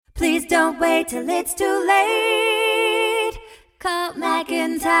Please don't wait till it's too late. Call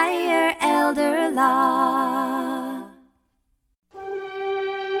McIntyre Elder Law.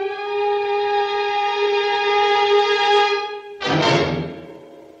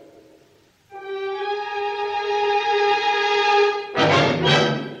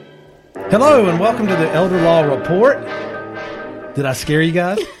 Hello and welcome to the Elder Law Report. Did I scare you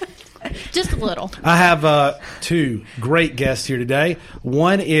guys? Just a little. I have two great guests here today.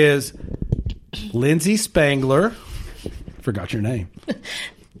 One is Lindsey Spangler. Forgot your name.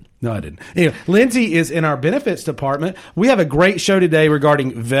 No, I didn't. Anyway, Lindsey is in our benefits department. We have a great show today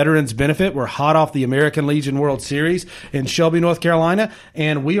regarding veterans benefit. We're hot off the American Legion World Series in Shelby, North Carolina,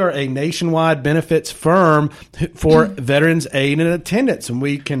 and we are a nationwide benefits firm for veterans aid and attendance, and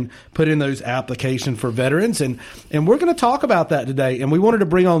we can put in those applications for veterans, and we're going to talk about that today. And we wanted to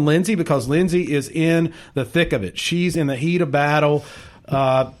bring on Lindsey because Lindsey is in the thick of it. She's in the heat of battle,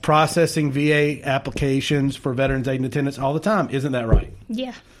 processing VA applications for veterans aid and attendance all the time. Isn't that right?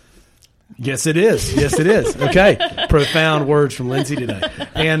 Yeah. Yes, it is. Yes, it is. Okay. Profound words from Lindsey today.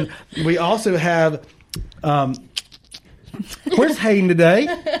 And we also have, where's Hayden today?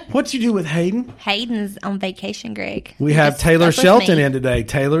 What'd you do with Hayden? Hayden's on vacation, Greg. We have Taylor Shelton in today.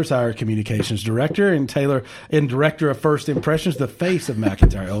 Taylor's our communications director, and Taylor, and director of First Impressions, the face of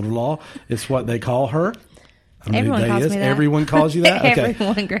McIntyre Elder Law, is what they call her. Everyone calls me that. Everyone calls you that? Okay.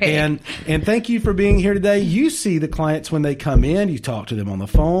 Everyone, great. And thank you for being here today. You see the clients when they come in. You talk to them on the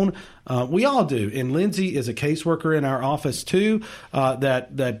phone. We all do. And Lindsey is a caseworker in our office too,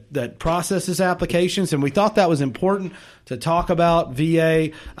 that processes applications. And we thought that was important to talk about VA.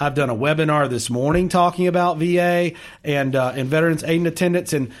 I've done a webinar this morning talking about VA and veterans aid and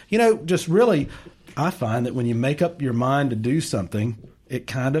attendance. And, just really, I find that when you make up your mind to do something, it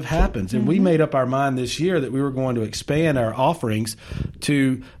kind of happens. And we made up our mind this year that we were going to expand our offerings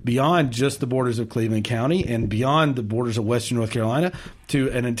to beyond just the borders of Cleveland County and beyond the borders of Western North Carolina to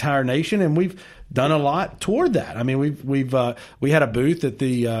an entire nation. And we've done a lot toward that. I mean, we had a booth at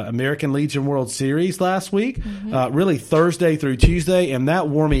the American Legion World Series last week, really Thursday through Tuesday, and that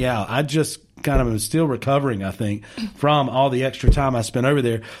wore me out. I just kind of am still recovering, I think, from all the extra time I spent over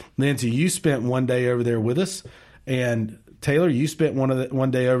there. Lindsey, you spent one day over there with us, and Taylor, you spent one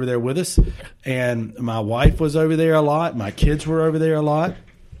day over there with us, and my wife was over there a lot. My kids were over there a lot,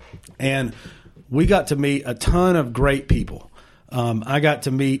 and we got to meet a ton of great people. I got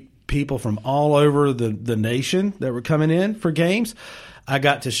to meet people from all over the nation that were coming in for games. I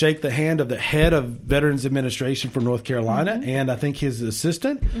got to shake the hand of the head of Veterans Administration for North Carolina, and I think his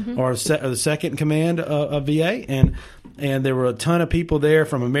assistant or the second in command of VA, and there were a ton of people there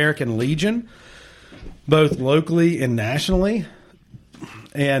from American Legion, both locally and nationally,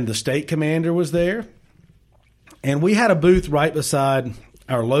 and the state commander was there. And we had a booth right beside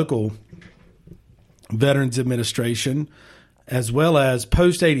our local Veterans Administration, as well as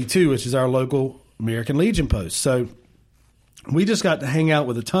Post 82, which is our local American Legion post. So we just got to hang out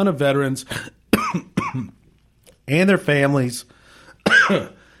with a ton of veterans and their families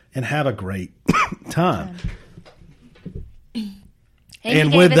and have a great time.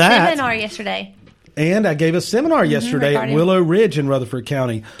 And with that, seminar yesterday. And I gave a seminar yesterday at Willow Ridge in Rutherford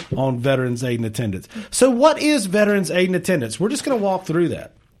County on veterans aid and attendance. So what is veterans aid and attendance? We're just going to walk through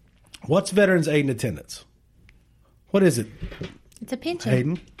that. What's veterans aid and attendance? What is it? It's a pension.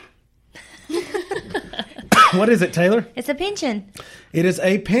 Hayden? What is it, Taylor? It's a pension. It is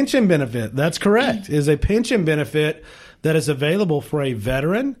a pension benefit. That's correct. It is a pension benefit that is available for a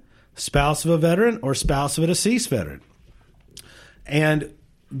veteran, spouse of a veteran, or spouse of a deceased veteran. And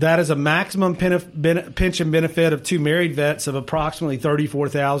that is a maximum pension benefit of two married vets of approximately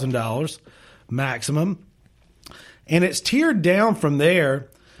 $34,000 maximum. And it's tiered down from there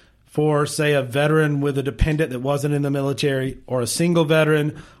for, say, a veteran with a dependent that wasn't in the military, or a single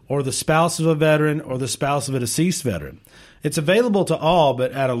veteran, or the spouse of a veteran, or the spouse of a deceased veteran. It's available to all,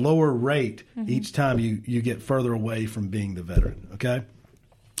 but at a lower rate each time you get further away from being the veteran, okay?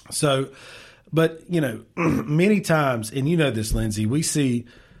 So, but, many times, and you know this, Lindsey, we see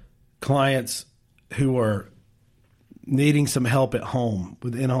clients who are needing some help at home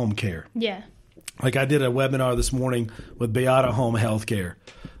with in-home care. Yeah. Like I did a webinar this morning with Beata Home Healthcare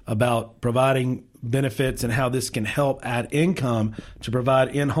about providing benefits and how this can help add income to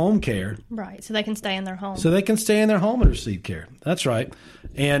provide in-home care. Right, so they can stay in their home. So they can stay in their home and receive care. That's right.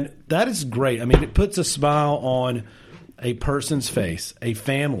 And that is great. I mean, it puts a smile on a person's face, a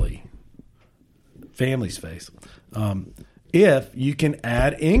family's face, if you can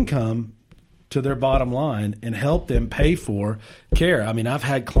add income to their bottom line and help them pay for care. I mean, I've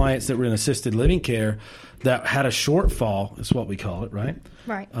had clients that were in assisted living care that had a shortfall, is what we call it, right?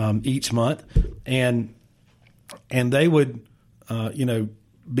 Right. Each month. And they would,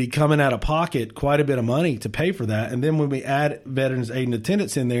 be coming out of pocket quite a bit of money to pay for that. And then when we add veterans aid and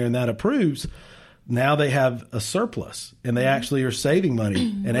attendance in there and that approves, now they have a surplus and they actually are saving money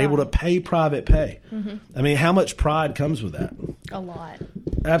and able to pay private pay. Mm-hmm. I mean, how much pride comes with that? A lot.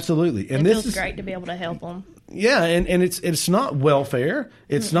 Absolutely. And it feels great to be able to help them. Yeah, and it's not welfare.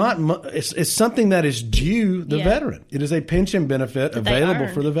 It's not. It's something that is due the veteran. It is a pension benefit available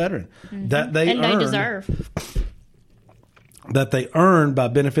for the veteron that they earn. And they deserve. That they earn by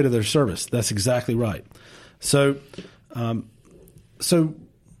benefit of their service. That's exactly right. So,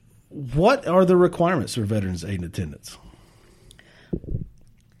 what are the requirements for veterans aid and attendance?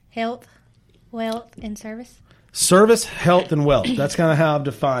 Health, wealth, and service. Service, health, and wealth. That's kind of how I've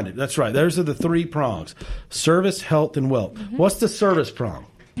defined it. That's right. Those are the three prongs. Service, health, and wealth. Mm-hmm. What's the service prong?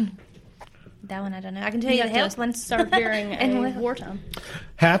 That one I don't know. I can tell you the health one served during a wartime.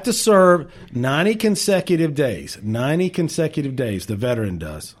 Have to serve 90 consecutive days. 90 consecutive days, the veteran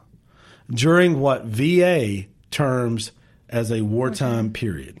does. During what VA terms as a wartime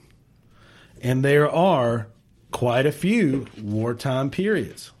period. And there are quite a few wartime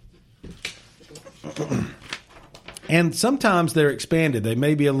periods. And sometimes they're expanded. They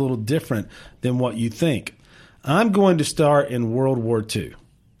may be a little different than what you think. I'm going to start in World War II.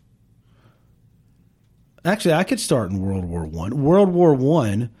 Actually, I could start in World War I. World War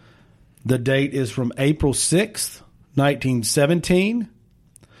I, the date is from April 6th, 1917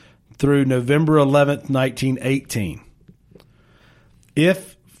 through November 11th, 1918.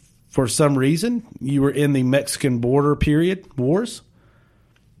 If, for some reason, you were in the Mexican border period wars,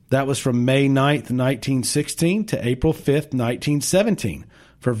 that was from May 9th, 1916 to April 5th, 1917,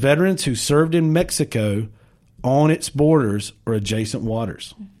 for veterans who served in Mexico on its borders or adjacent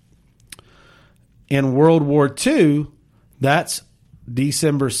waters. In World War II, that's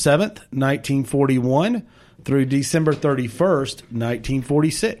December 7th, 1941 through December 31st,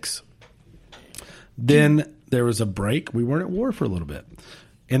 1946. Then there was a break. We weren't at war for a little bit.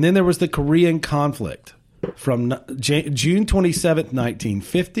 And then there was the Korean conflict from June 27th,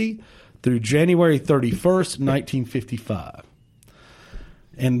 1950 through January 31st, 1955.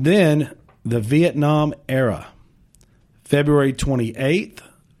 And then the Vietnam era, February 28th,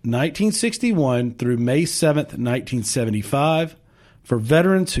 1961 through May 7th, 1975, for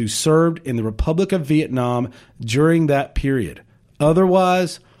veterans who served in the Republic of Vietnam during that period.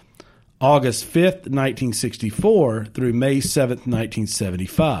 Otherwise, August 5th, 1964 through May 7th,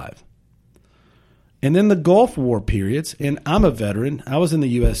 1975. And then the Gulf War periods, and I'm a veteran. I was in the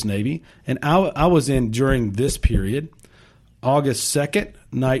U.S. Navy, and I was in during this period, August 2nd,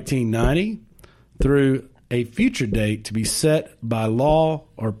 1990 through a future date to be set by law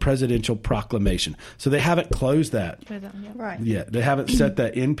or presidential proclamation. So they haven't closed that yet. They haven't set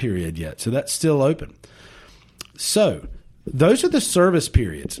that end period yet. So that's still open. So those are the service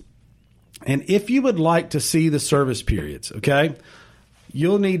periods. And if you would like to see the service periods, okay,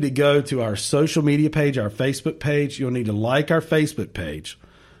 you'll need to go to our social media page, our Facebook page. You'll need to like our Facebook page.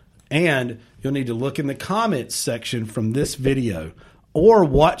 And you'll need to look in the comments section from this video, or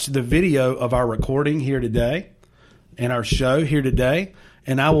watch the video of our recording here today and our show here today,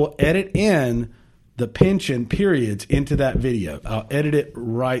 and I will edit in the pension periods into that video. I'll edit it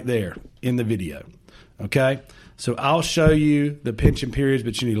right there in the video, okay? So I'll show you the pension periods,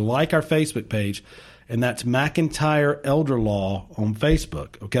 but you need to like our Facebook page, and that's McIntyre Elder Law on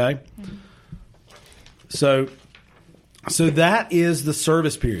Facebook, okay? Mm-hmm. So that is the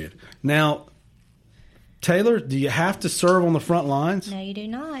service period. Now, Taylor, do you have to serve on the front lines? No, you do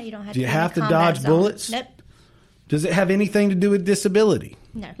not. You don't have to. Do you have to dodge bullets? Nope. Does it have anything to do with disability?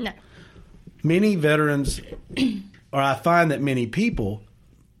 No. Many veterans, or I find that many people,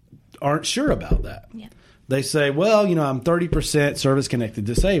 aren't sure about that. Yeah. They say, well, I'm 30% service-connected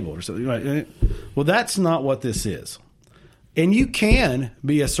disabled or something. Right? Well, that's not what this is. And you can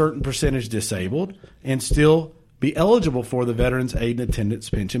be a certain percentage disabled and still be eligible for the Veterans Aid and Attendance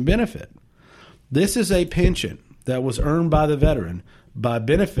Pension benefit. This is a pension that was earned by the veteran by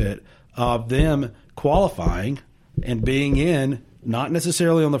benefit of them qualifying and being in, not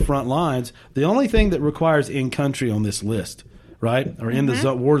necessarily on the front lines. The only thing that requires in-country on this list, right, or in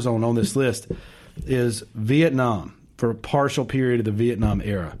the war zone on this list, is Vietnam for a partial period of the Vietnam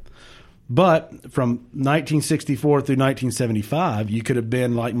era. But from 1964 through 1975, you could have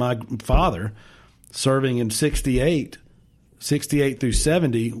been like my father, serving in 68 through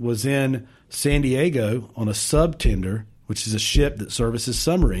 70, was in San Diego on a sub-tender, which is a ship that services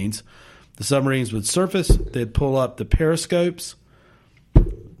submarines. The submarines would surface. They'd pull up the periscopes,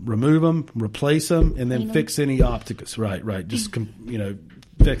 remove them, replace them, and then fix any obstacles. Right. Just,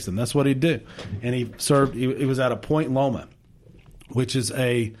 fix them. That's what he'd do. And he served, it was at a Point Loma, which is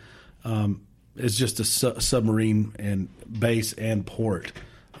is just a submarine and base and port,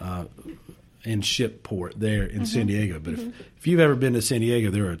 and ship port there in San Diego. But if you've ever been to San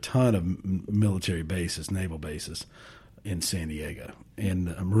Diego, there are a ton of military bases, naval bases in San Diego, and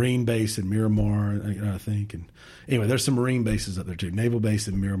a Marine base in Miramar, I think. And anyway, there's some Marine bases up there too. Naval base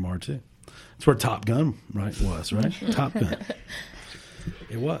in Miramar too. That's where Top Gun was, right? Top Gun.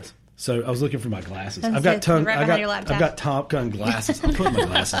 It was. So I was looking for my glasses. I've got Top Gun glasses. I'm putting my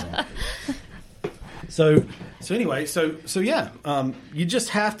glasses on. So anyway, you just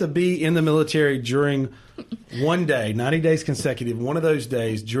have to be in the military during one day, 90 days consecutive, one of those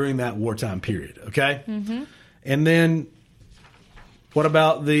days during that wartime period, okay? Mm-hmm. And then what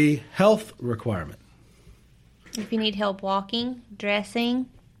about the health requirement? If you need help walking, dressing,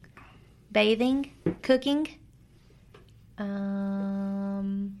 bathing, cooking,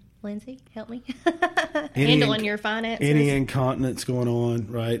 Lindsey, help me. Handling your finances. Any incontinence going on,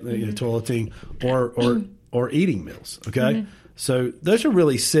 right? Toileting or eating meals, okay? Mm-hmm. So those are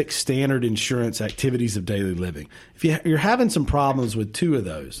really 6 standard insurance activities of daily living. If you're having some problems with 2 of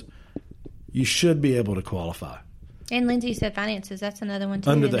those, you should be able to qualify. And Lindsey said finances. That's another one, too.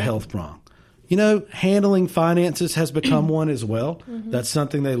 Under the health prong. Handling finances has become one as well. Mm-hmm. That's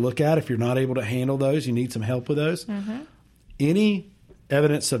something they look at. If you're not able to handle those, you need some help with those. Mm-hmm. Any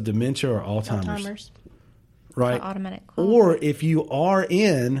evidence of dementia or Alzheimer's. Right? Automatic. Or if you are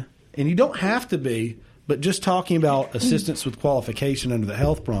in, and you don't have to be, but just talking about assistance with qualification under the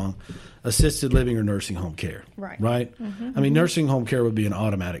health prong, assisted living or nursing home care. Right? Mm-hmm. I mean, nursing home care would be an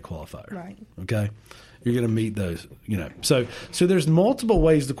automatic qualifier. Right. Okay? You're going to meet those, So there's multiple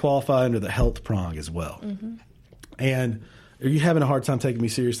ways to qualify under the health prong as well. Mm-hmm. And are you having a hard time taking me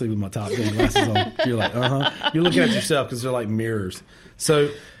seriously with my Top Gun glasses on? You're like, You're looking at yourself because they're like mirrors. So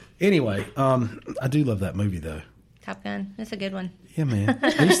anyway, I do love that movie though. Top Gun. That's a good one. Yeah, man.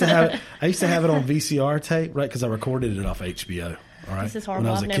 I used to have it on VCR tape, right? Because I recorded it off HBO. All right. This is horrible.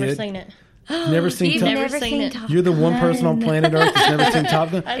 I've never seen it. Never seen You've never seen it. You're the one person on planet Earth that's never seen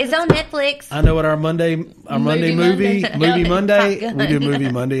Top Gun. It's on Netflix. I know what our Monday movie Monday. We do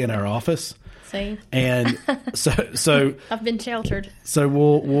Movie Monday in our office. See? And so I've been sheltered. So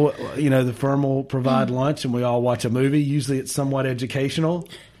we'll the firm will provide lunch and we all watch a movie. Usually it's somewhat educational,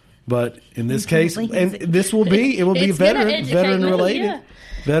 but in this case, and this will be veteran related. Yeah.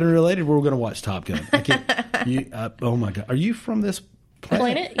 Veteran related. We're going to watch Top Gun. Oh my God, are you from this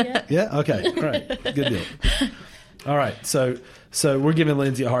planet? Yeah. Yeah. Okay. All right. Good deal. All right. So we're giving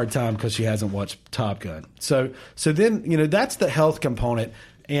Lindsey a hard time because she hasn't watched Top Gun. So then that's the health component.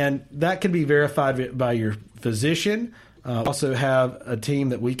 And that can be verified by your physician. Also have a team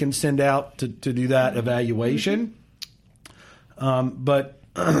that we can send out to do that evaluation. But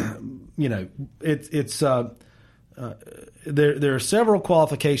there are several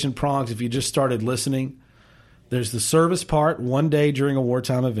qualification prongs if you just started listening. There's the service part, 1 day during a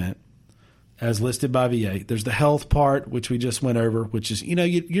wartime event, as listed by VA. There's the health part, which we just went over, which is, you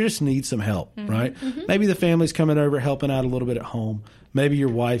just need some help, right? Mm-hmm. Maybe the family's coming over, helping out a little bit at home. Maybe your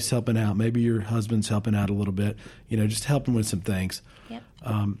wife's helping out. Maybe your husband's helping out a little bit, just helping with some things. Yep.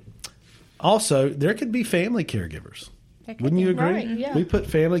 Also, there could be family caregivers. Wouldn't you agree? Right, yeah. We put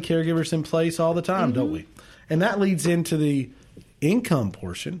family caregivers in place all the time, don't we? And that leads into the income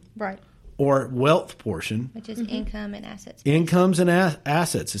portion. Right. Or wealth portion. Which is income and assets. Incomes and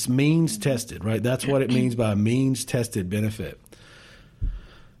assets. It's means tested, right? That's what it means by a means tested benefit.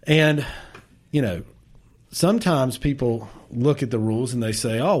 And, sometimes people look at the rules and they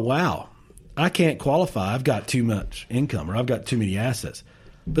say, oh, wow, I can't qualify. I've got too much income or I've got too many assets.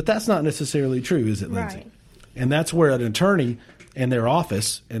 But that's not necessarily true, is it, Lindsey? Right. And that's where an attorney and their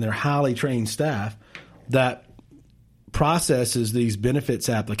office and their highly trained staff that processes these benefits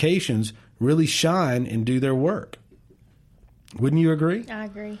applications really shine and do their work. Wouldn't you agree? I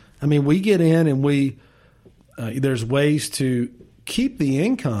agree. I mean, we get in and there's ways to keep the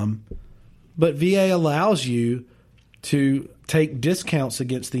income, but VA allows you to take discounts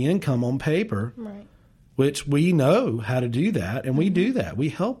against the income on paper, right, which we know how to do that, and we do that. We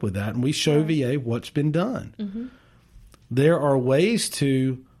help with that, and we show VA what's been done. Mm-hmm. There are ways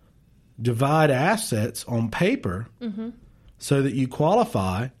to divide assets on paper so that you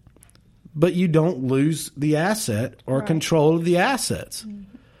qualify, but you don't lose the asset or control of the assets.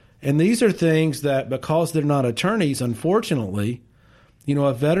 Mm-hmm. And these are things that, because they're not attorneys, unfortunately,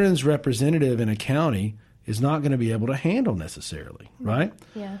 a veteran's representative in a county is not going to be able to handle necessarily, right?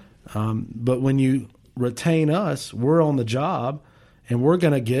 Yeah. But when you retain us, we're on the job, and we're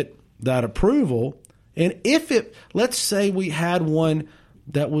going to get that approval. And let's say we had one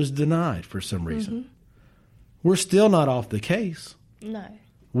that was denied for some reason, we're still not off the case. No.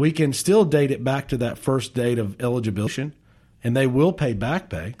 We can still date it back to that first date of eligibility, and they will pay back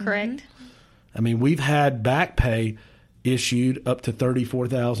pay. Correct. I mean, we've had back pay issued up to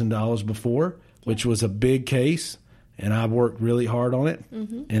 $34,000 before, which was a big case, and I worked really hard on it,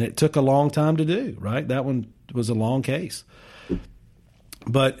 and it took a long time to do, right? That one was a long case.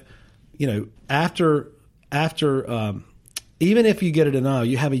 But, after even if you get a denial,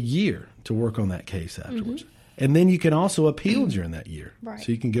 you have a year to work on that case afterwards. And then you can also appeal during that year. Right.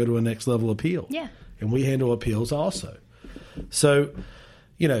 So you can go to a next level appeal. Yeah. And we handle appeals also. So,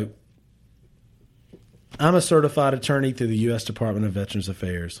 I'm a certified attorney through the U.S. Department of Veterans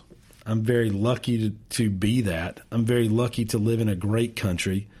Affairs. I'm very lucky to be that. I'm very lucky to live in a great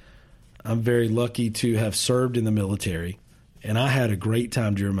country. I'm very lucky to have served in the military. And I had a great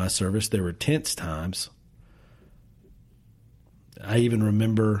time during my service. There were tense times. I even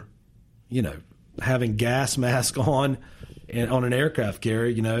remember, having gas mask on and on an aircraft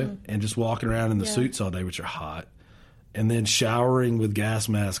carrier, and just walking around in the suits all day, which are hot, and then showering with gas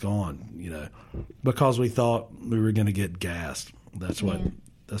mask on, because we thought we were going to get gassed. That's what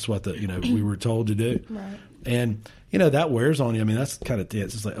we were told to do. Right. And, that wears on you. I mean, that's kind of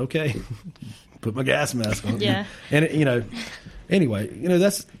tense. It's like, okay, put my gas mask on. Yeah. And, anyway,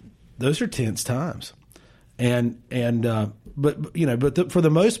 those are tense times. But for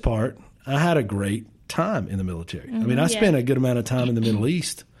the most part, I had a great time in the military. I mean, I spent a good amount of time in the Middle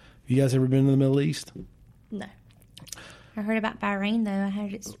East. You guys ever been to the Middle East? No. I heard about Bahrain, though. I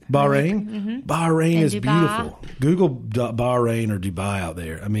heard it's Bahrain? Bahrain is beautiful. Google Bahrain or Dubai out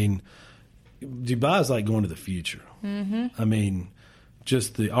there. I mean, Dubai is like going to the future. I mean,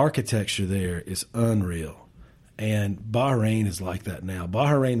 just the architecture there is unreal. And Bahrain is like that now.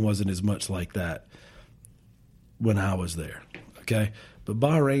 Bahrain wasn't as much like that when I was there, okay? But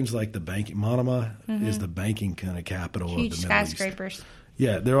Bahrain's like the banking. Manama is the banking kind of capital of the Middle East. Huge skyscrapers.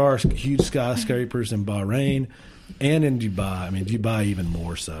 Yeah, there are huge skyscrapers in Bahrain and in Dubai. I mean, Dubai even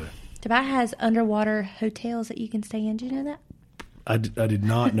more so. Dubai has underwater hotels that you can stay in. Do you know that? I did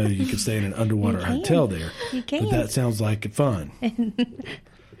not know you could stay in an underwater hotel there. You can. But that sounds like fun.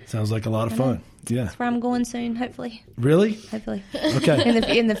 Sounds like a lot of fun. Yeah. That's where I'm going soon, hopefully. Really? Hopefully.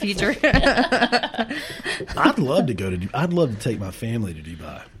 Okay. In the future. I'd love to go to Dubai. I'd love to take my family to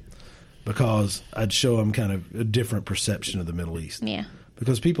Dubai because I'd show them kind of a different perception of the Middle East. Yeah.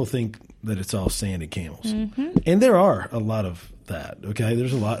 Because people think that it's all sand and camels. And there are a lot of that, okay?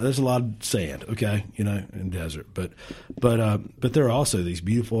 There's a lot of sand, okay, and desert. But there are also these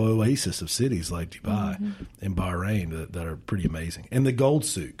beautiful oases of cities like Dubai and Bahrain that are pretty amazing. And the gold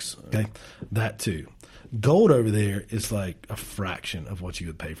souks, okay? That too. Gold over there is like a fraction of what you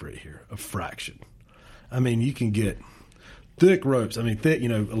would pay for it here. A fraction. I mean, you can get thick ropes. I mean, thick, a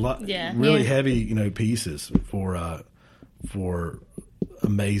lot really heavy, pieces for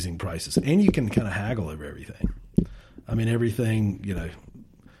amazing prices, and you can kind of haggle over everything. I mean, everything,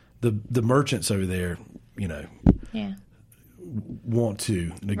 the merchants over there, want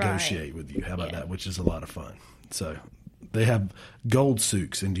to negotiate with you. How about that? Which is a lot of fun. So they have gold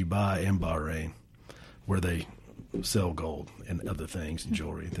souks in Dubai and Bahrain where they sell gold and other things and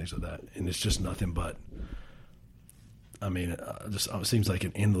jewelry and things like that. And it's just nothing but, it seems like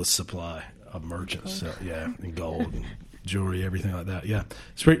an endless supply of merchants. So, and gold and jewelry, everything like that. Yeah,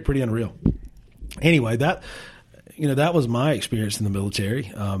 it's pretty unreal. Anyway, that was my experience in the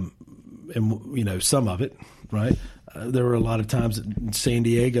military, and some of it, right? There were a lot of times in San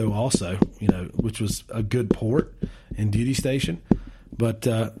Diego also, which was a good port and duty station. But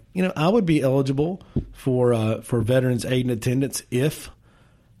I would be eligible for veterans aid and attendance if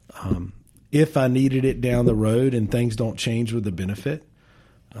I needed it down the road and things don't change with the benefit.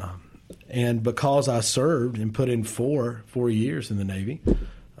 And because I served and put in four years in the Navy,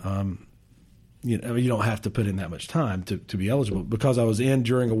 you don't have to put in that much time to be eligible. Because I was in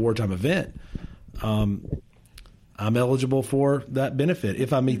during a wartime event, I'm eligible for that benefit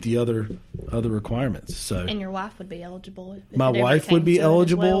if I meet the other requirements. So, and your wife would be eligible. If my wife would be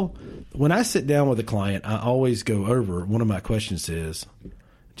eligible. When I sit down with a client, I always go over. One of my questions is,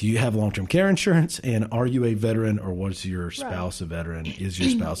 do you have long-term care insurance? And are you a veteran, or was your spouse a veteran? Is your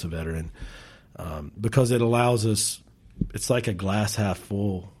spouse a veteran? Because it allows us, it's like a glass half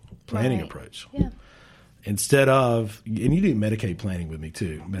full planning approach. Yeah. Instead of, and you do Medicaid planning with me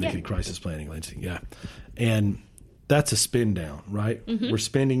too, Medicaid crisis planning, Lindsey. Yeah. And that's a spend down, right? We're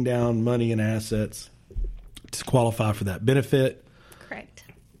spending down money and assets to qualify for that benefit. Correct.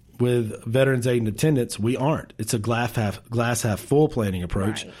 With veterans aid and attendance, we aren't. It's a glass half full planning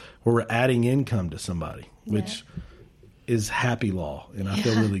approach where we're adding income to somebody, which is happy law, and I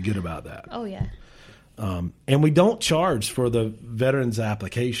feel really good about that. Oh, yeah. And we don't charge for the veterans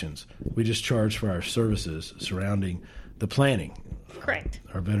applications. We just charge for our services surrounding the planning. Correct.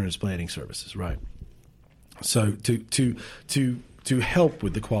 Our veterans planning services, right? So to help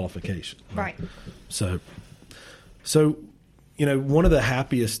with the qualification. Right. So one of the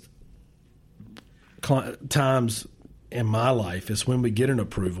happiest times in my life is when we get an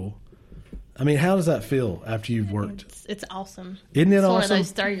approval. I mean, how does that feel after you've worked? It's awesome. Isn't it it's awesome? One of those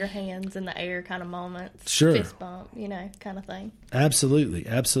throw your hands in the air kind of moments. Sure. Fist bump, kind of thing. Absolutely.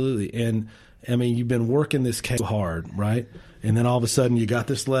 And, I mean, you've been working this case hard, right? And then all of a sudden you got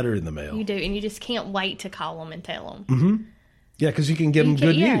this letter in the mail. You do, and you just can't wait to call them and tell them. Mm-hmm. Yeah, because you can give them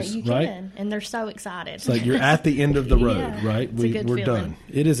good news, you right? Can, and they're so excited. It's like you're at the end of the road, right? We're feeling. Done.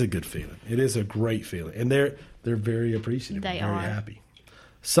 It is a good feeling. It is a great feeling, and they're very appreciative. They very are happy.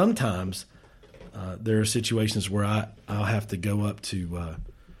 Sometimes there are situations where I'll have to go up to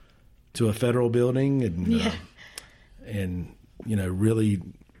a federal building and really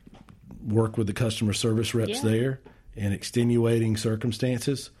work with the customer service reps there in extenuating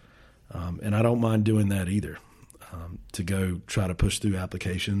circumstances, and I don't mind doing that either. To go try to push through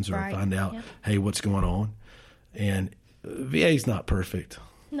applications or find out, hey, what's going on? And VA's not perfect.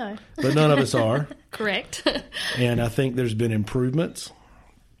 No. But none of us are. Correct. And I think there's been improvements.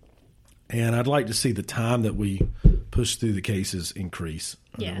 And I'd like to see the time that we push through the cases increase.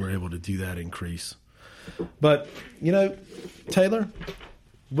 Yeah. We're able to do that increase. But, Taylor,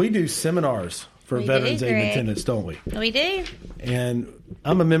 we do seminars for veterans aid and attendants, don't we? We do. And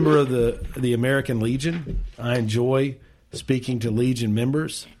I'm a member of the American Legion. I enjoy speaking to Legion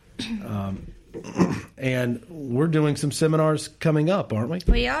members. And we're doing some seminars coming up, aren't we?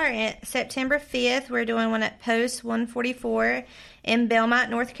 We are. September 5th, we're doing one at Post 144 in Belmont,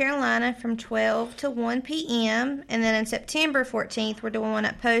 North Carolina from 12 to 1 p.m. And then on September 14th, we're doing one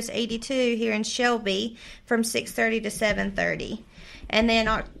at Post 82 here in Shelby from 6:30 to 7:30. And then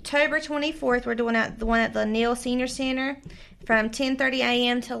October 24th, we're doing the one at the Neal Senior Center from 10:30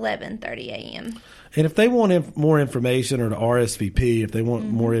 a.m. to 11:30 a.m. And if they want more information or to RSVP, if they want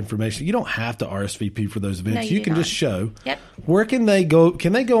more information, you don't have to RSVP for those events. No, you can just show. Yep. Where can they go?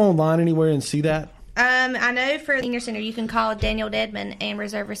 Can they go online anywhere and see that? I know for Senior Center, you can call Daniel Dedman and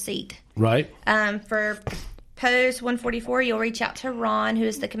reserve a seat. Right. For Post 144, you'll reach out to Ron, who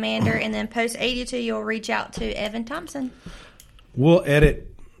is the commander, and then Post 82, you'll reach out to Evan Thompson. We'll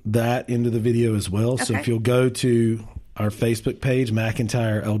edit that into the video as well. Okay. So if you'll go to our Facebook page,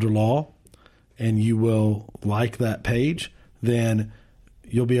 McIntyre Elder Law, and you will like that page, then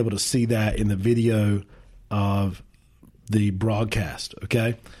you'll be able to see that in the video of the broadcast,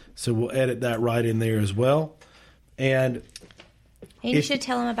 okay? So we'll edit that right in there as well. And you should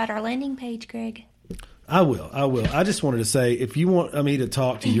tell them about our landing page, Greg. I will. I just wanted to say, if you want me to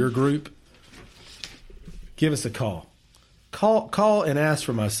talk to your group, give us a call. Call and ask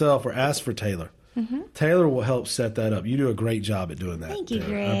for myself or ask for Taylor. Mm-hmm. Taylor will help set that up. You do a great job at doing that. Thank you,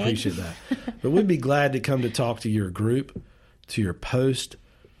 Taylor. Greg. I appreciate that. But we'd be glad to come to talk to your group, to your post,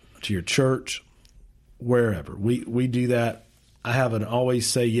 to your church, wherever. We do that. I have an always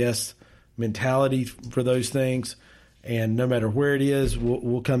say yes mentality for those things, and no matter where it is,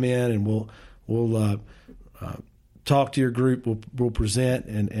 we'll come in and we'll talk to your group. We'll present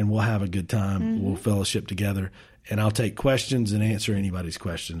and we'll have a good time. Mm-hmm. We'll fellowship together. And I'll take questions and answer anybody's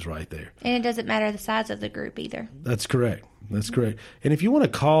questions right there. And it doesn't matter the size of the group either. That's correct. Correct. And if you want to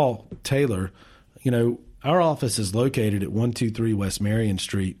call Taylor, our office is located at 123 West Marion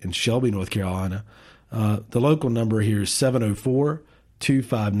Street in Shelby, North Carolina. The local number here is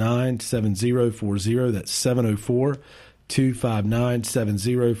 704-259-7040. That's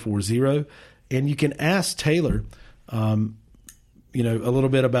 704-259-7040. And you can ask Taylor, a little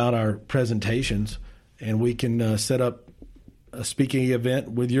bit about our presentations. And we can set up a speaking event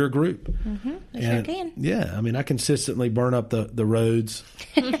with your group. Mm-hmm. Sure can. Yeah, I mean, I consistently burn up the roads,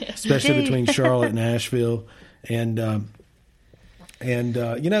 especially between Charlotte and Asheville. And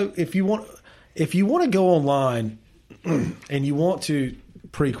if you want to go online and you want to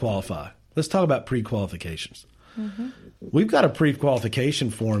pre-qualify, let's talk about pre-qualifications. Mm-hmm. We've got a pre-qualification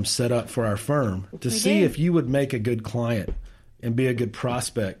form set up for our firm to see if you would make a good client and be a good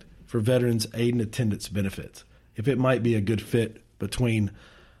prospect for veterans aid and attendance benefits, if it might be a good fit between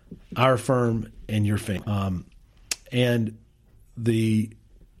our firm and your family. And the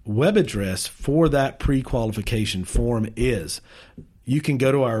web address for that pre-qualification form is, you can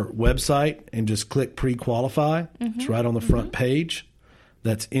go to our website and just click pre-qualify. Mm-hmm. It's right on the front page.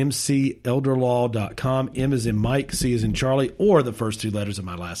 That's mcelderlaw.com. M is in Mike, C is in Charlie, or the first 2 letters of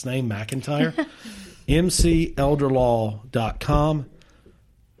my last name, McIntyre. mcelderlaw.com.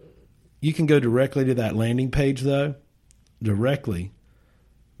 You can go directly to that landing page, though. Directly.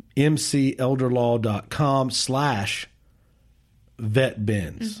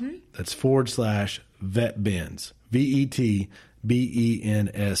 mcelderlaw.com/vetbins. That's /vetbins.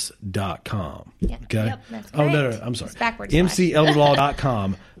 VETBENS.com. Yep. Okay. Yep, that's correct. No. I'm sorry. It's backwards.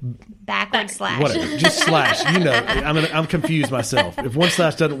 mcelderlaw.com. Backward slash. Whatever. Just slash. I'm confused myself. If one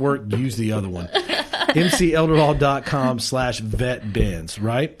slash doesn't work, use the other one. mcelderlaw.com/vetbins.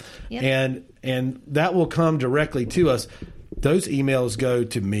 Right. Yep. And that will come directly to us. Those emails go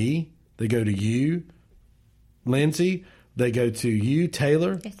to me. They go to you, Lindsey. They go to you,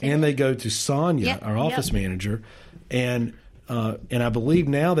 Taylor, and they go to Sonia, our office manager, and I believe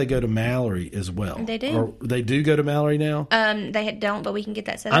now they go to Mallory as well. They do. Or they do go to Mallory now. They don't, but we can get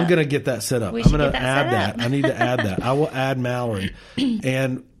that set up. I'm going to get that set up. I'm going to add that. I need to add that. I will add Mallory,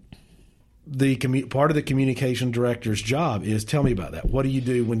 and the part of the communication director's job is tell me about that. What do you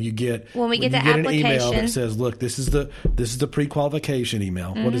do when you get the an application email that says, "Look, this is the pre-qualification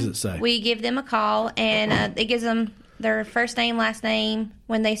email." What does it say? We give them a call, and it gives them their first name, last name,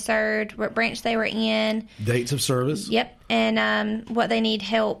 when they served, what branch they were in, dates of service. Yep, and what they need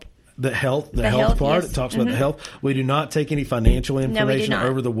help. The health part. Yes. It talks about the health. We do not take any financial information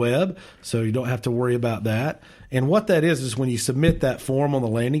over the web, so you don't have to worry about that. And what that is when you submit that form on the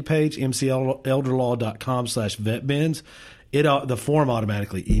landing page, mcelderlaw.com/vetbins, the form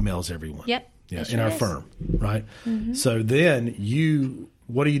automatically emails everyone. Yep. Yeah, in our firm, right? So then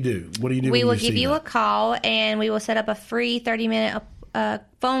what do you do? What do you do? We will give you a call, and we will set up a free 30-minute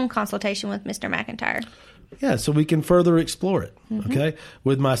phone consultation with Mr. McIntyre. Yeah, so we can further explore it. Okay,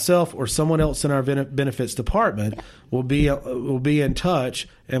 with myself or someone else in our benefits department, we'll be in touch,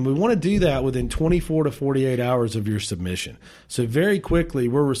 and we want to do that within 24 to 48 hours of your submission. So very quickly,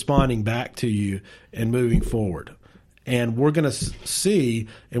 we're responding back to you and moving forward, and we're going to see,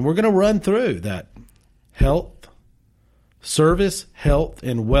 and we're going to run through that service, health,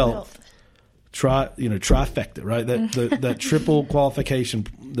 and wealth. Trifecta, right? That triple qualification,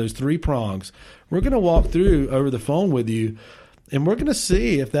 those 3 prongs. We're going to walk through over the phone with you, and we're going to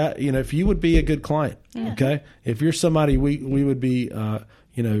see if that, if you would be a good client. Yeah. Okay, if you're somebody we would be,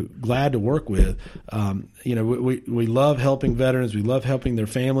 glad to work with. We love helping veterans. We love helping their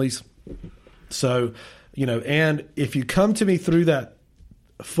families. So, and if you come to me through that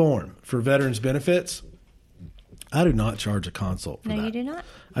form for veterans benefits, I do not charge a consult for that. No, you do not.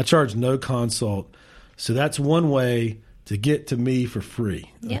 I charge no consult. So that's one way to get to me for free,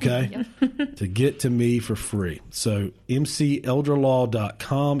 okay? Yep. To get to me for free. So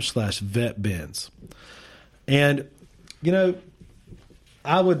mcelderlaw.com/vetbins. And,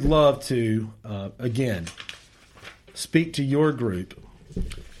 I would love to, again, speak to your group.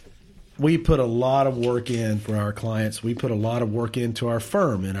 We put a lot of work in for our clients. We put a lot of work into our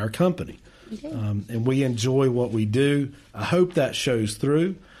firm and our company. And we enjoy what we do. I hope that shows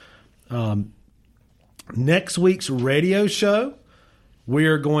through. Next week's radio show, we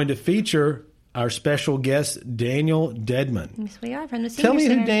are going to feature our special guest, Daniel Dedman. Yes, we are, from the Senior Tell me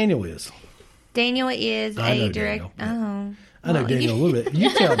Center. Who Daniel is. Daniel is a director. Oh. I know Daniel a little bit. You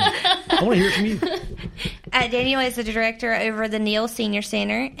tell me. I want to hear it from you. Daniel is the director over the Neal Senior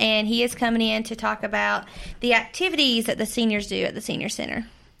Center, and he is coming in to talk about the activities that the seniors do at the Senior Center.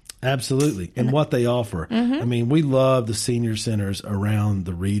 Absolutely. And what they offer. I mean, we love the senior centers around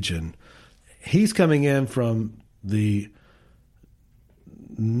the region. He's coming in from the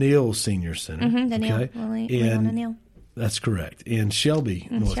Neal Senior Center. The Neal. Neal. That's correct. In Shelby,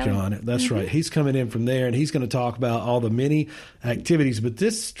 North Carolina. That's right. He's coming in from there, and he's going to talk about all the many activities. But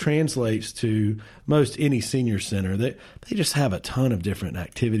this translates to most any senior center. They just have a ton of different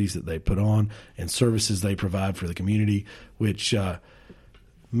activities that they put on and services they provide for the community, which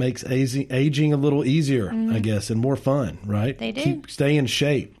makes aging a little easier, I guess, and more fun, right? They do. Stay in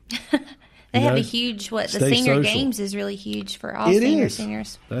shape. They have a huge, the Senior Games is really huge for all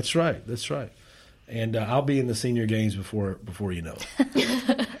seniors. That's right. And I'll be in the Senior Games before you know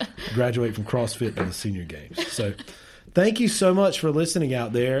it. Graduate from CrossFit to the Senior Games. So thank you so much for listening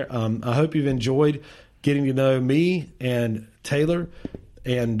out there. I hope you've enjoyed getting to know me and Taylor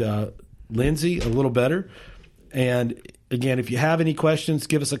and Lindsey a little better. And again, if you have any questions,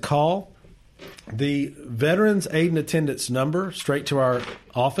 give us a call. The Veterans Aid and Attendance number, straight to our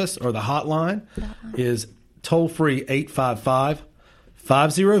office or the hotline, is toll-free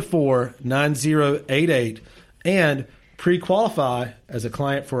 855-504-9088, and pre-qualify as a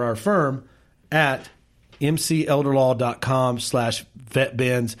client for our firm at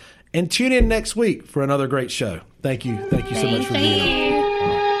mcelderlaw.com/vetbins. And tune in next week for another great show. Thank you. Thank you so much for being on.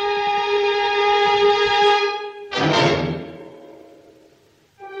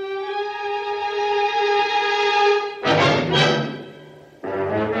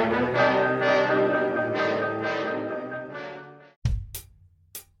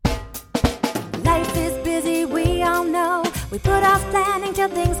 Life is busy, we all know. We put off planning till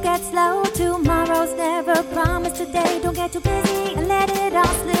things get slow. Tomorrow's never promised today. Don't get too busy and let it all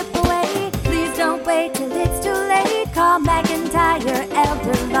slip away. Please don't wait till it's too late. Call McIntyre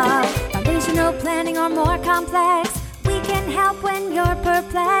Elder Law. Foundational planning or more complex. We can help when you're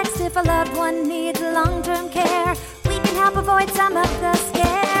perplexed. If a loved one needs long-term care, we can help avoid some of the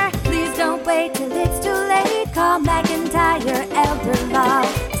scare. Please don't wait till it's too late. Call McIntyre Elder Law.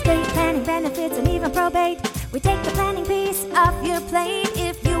 Estate planning, benefits, and even probate. We take the planning piece off your plate.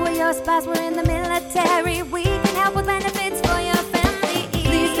 If you or your spouse were in the military, we can help with benefits for your family.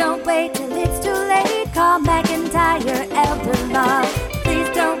 Please don't wait till it's too late. Call McIntyre Elder Law.